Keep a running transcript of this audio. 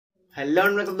Hello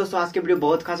दोस्तों, आज की वीडियो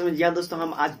बहुत खास है। जी हाँ दोस्तों,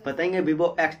 हम आज बताएंगे Vivo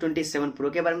X27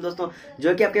 Pro के बारे में दोस्तों,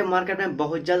 जो कि आपके मार्केट में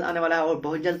बहुत जल्द आने वाला है और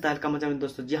बहुत जल्द तहलका मचाने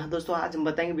दोस्तों। जी हाँ दोस्तों, आज हम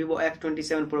बताएंगे Vivo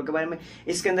X27 Pro के बारे में।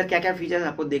 इसके अंदर क्या क्या फीचर्स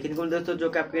आपको देखने को मिले दोस्तों, जो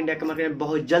कि आपके इंडिया के मार्केट में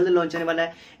बहुत जल्द लॉन्च होने वाला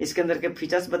है। इसके अंदर के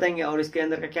फीचर्स बताएंगे और इसके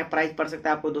अंदर का क्या प्राइस पड़ सकता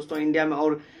है आपको दोस्तों इंडिया में,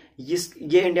 और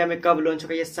ये इंडिया में कब लॉन्च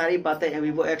होगा, ये सारी बातें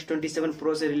Vivo X27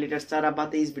 Pro से रिलेटेड सारा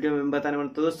बातें इस वीडियो में बताने वाला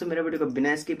हूं। तो दोस्तों मेरे वीडियो को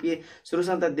बिना स्किप किए शुरू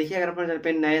से अंत तक देखिए। अगर अपने चैनल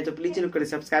पे नए हैं तो प्लीज चैनल को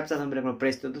सब्सक्राइब साथ में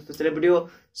प्रेस। तो दोस्तों चलिए वीडियो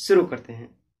शुरू करते हैं।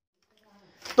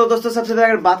 तो दोस्तों सबसे पहले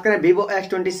अगर बात करें Vivo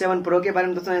X27 Pro के बारे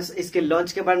में दोस्तों, इसके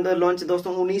लॉन्च के बारे में, लॉन्च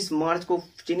दोस्तों 19 मार्च को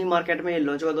चीनी मार्केट में ये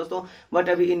लॉन्च होगा दोस्तों। बट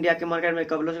अभी इंडिया के मार्केट में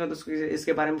कब लॉन्च होगा तो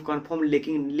इसके बारे में कंफर्म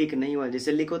लीक नहीं हुआ।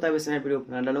 जैसे लीक होता है वैसे मैं वीडियो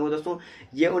बना डालूंगा दोस्तों।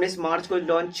 ये 19 मार्च को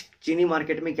लॉन्च चीनी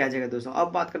मार्केट में किया जाएगा दोस्तों।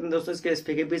 अब बात करते हैं दोस्तों इसके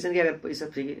स्पेसिफिकेशन की। अगर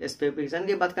स्पेसिफिकेशन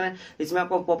की बात करें, इसमें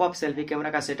आपको पॉपअप सेल्फी कैमरा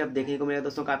का सेटअप देखने को मिलेगा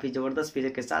दोस्तों, काफी जबरदस्त फीचर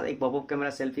के साथ एक पॉपअप कैमरा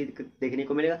सेल्फी देखने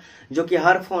को मिलेगा, जो कि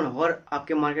हर फोन हर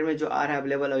आपके मार्केट में जो आ रहा है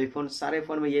अवेलेबल अभी फोन, सारे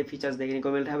फोन में ये फीचर्स देखने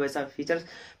को मिल रहा है। वैसा फीचर्स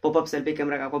पॉपअप सेल्फी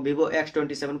कैमरा का आपको Vivo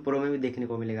X27 Pro में भी देखने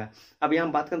को मिलेगा। अब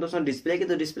यहाँ बात करें दोस्तों डिस्प्ले की,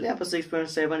 तो डिस्प्ले आपको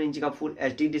 6.7 इंच का फुल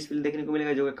HD डिस्प्ले देखने को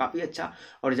मिलेगा, जो कि काफी अच्छा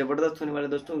और जबरदस्त होने वाला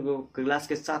है दोस्तों, जो ग्लास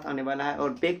के साथ आने वाला है। और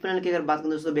बैक पैनल की अगर बात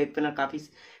करें दोस्तों, बैक पैनल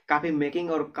काफी मेकिंग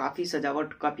और काफी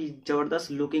सजावट, काफी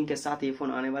जबरदस्त लुकिंग के साथ ये फोन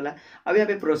आने वाला है। अब यहाँ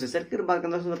पे प्रोसेसर की बात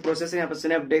करें दोस्तों, प्रोसेसर यहाँ पे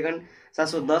स्नैपड्रैगन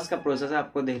 710 का प्रोसेसर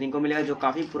आपको देखने को मिलेगा, जो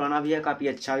काफी पुराना भी है, काफी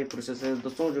अच्छा भी प्रोसेसर है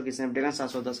दोस्तों, जो कि स्नैपड्रैगन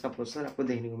 710 का प्रोसेसर आपको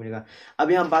देखने को मिलेगा।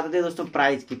 अब यहाँ बात करते हैं दोस्तों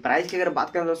प्राइस की अगर बात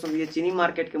करें दोस्तों, ये चीनी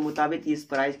मार्केट के मुताबिक इस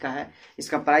प्राइस का है।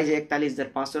 इसका प्राइस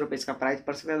 41,500 रुपए इसका प्राइस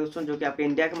पड़ सकता है दोस्तों, जो कि आपके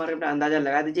इंडिया के मार्केट में अंदाजा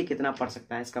लगा दीजिए कितना पड़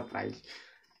सकता है इसका प्राइस।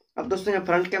 अब दोस्तों यहाँ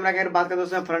फ्रंट कैमरा की अगर बात करें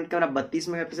दोस्तों, फ्रंट कैमरा 32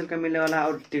 मेगापिक्सल का मिलने वाला है।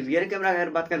 और रियर कैमरा की अगर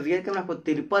बात करें, रियर कैमरा आपको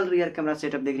ट्रिपल रियर कैमरा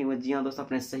सेटअप देखने को। जी हाँ दोस्तों,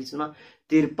 आपने सही सुना,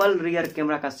 ट्रिपल रियर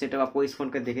कैमरा का सेटअप आपको इस फोन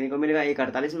का देखने को मिलेगा। एक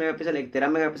 48 मेगापिक्सल, एक 13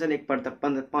 मेगापिक्सल, एक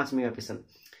 5 मेगापिक्सल।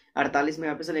 48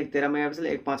 मेगापिक्सल, एक 13 मेगापिक्सल,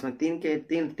 एक 5 में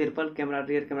तीन triple camera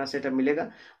rear camera setup मिलेगा।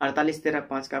 48, 13,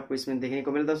 5 का आपको इसमें देखने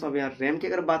को मिलेगा दोस्तों। अब यहाँ रैम की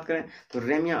अगर बात करें तो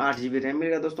रैम यहाँ 8 GB रैम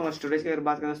मिलेगा दोस्तों। और स्टोरेज की अगर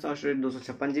बात करें दोस्तों, स्टोरेज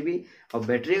 256 GB। और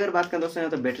बैटरी अगर बात करें दोस्तों,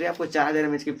 यहाँ तो बैटरी आपको 4000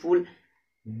 mAh की फुल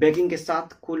बैकिंग के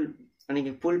साथ फुल यानी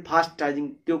कि full fast charging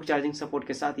quick charging support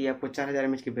के साथ ये आपको 4000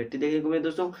 mAh की बैटरी देखने को मिले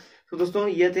दोस्तों। तो दोस्तों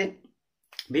ये थे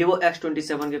Vivo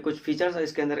X27 के कुछ फीचर्स, और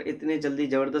इसके अंदर इतने जल्दी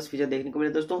जबरदस्त फीचर देखने को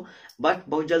मिले दोस्तों। बट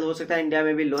बहुत जल्द हो सकता है इंडिया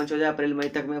में भी लॉन्च हो जाए, अप्रैल मई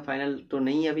तक में। फाइनल तो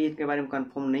नहीं है अभी, इसके बारे में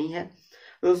कंफर्म नहीं है।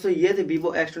 तो दोस्तों ये थे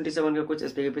Vivo X27 के कुछ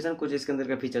स्पेसिफिकेशन, कुछ इसके अंदर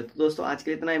का फीचर। तो दोस्तों आज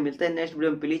के लिए इतना ही, मिलता है नेक्स्ट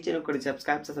वीडियो में। प्लीज चैनल को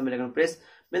सब्सक्राइब साथ में प्रेस।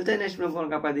 मिलते हैं नेक्स्ट वीडियो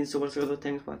में। आपका दिन सुबह से।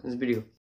 Thanks for this video.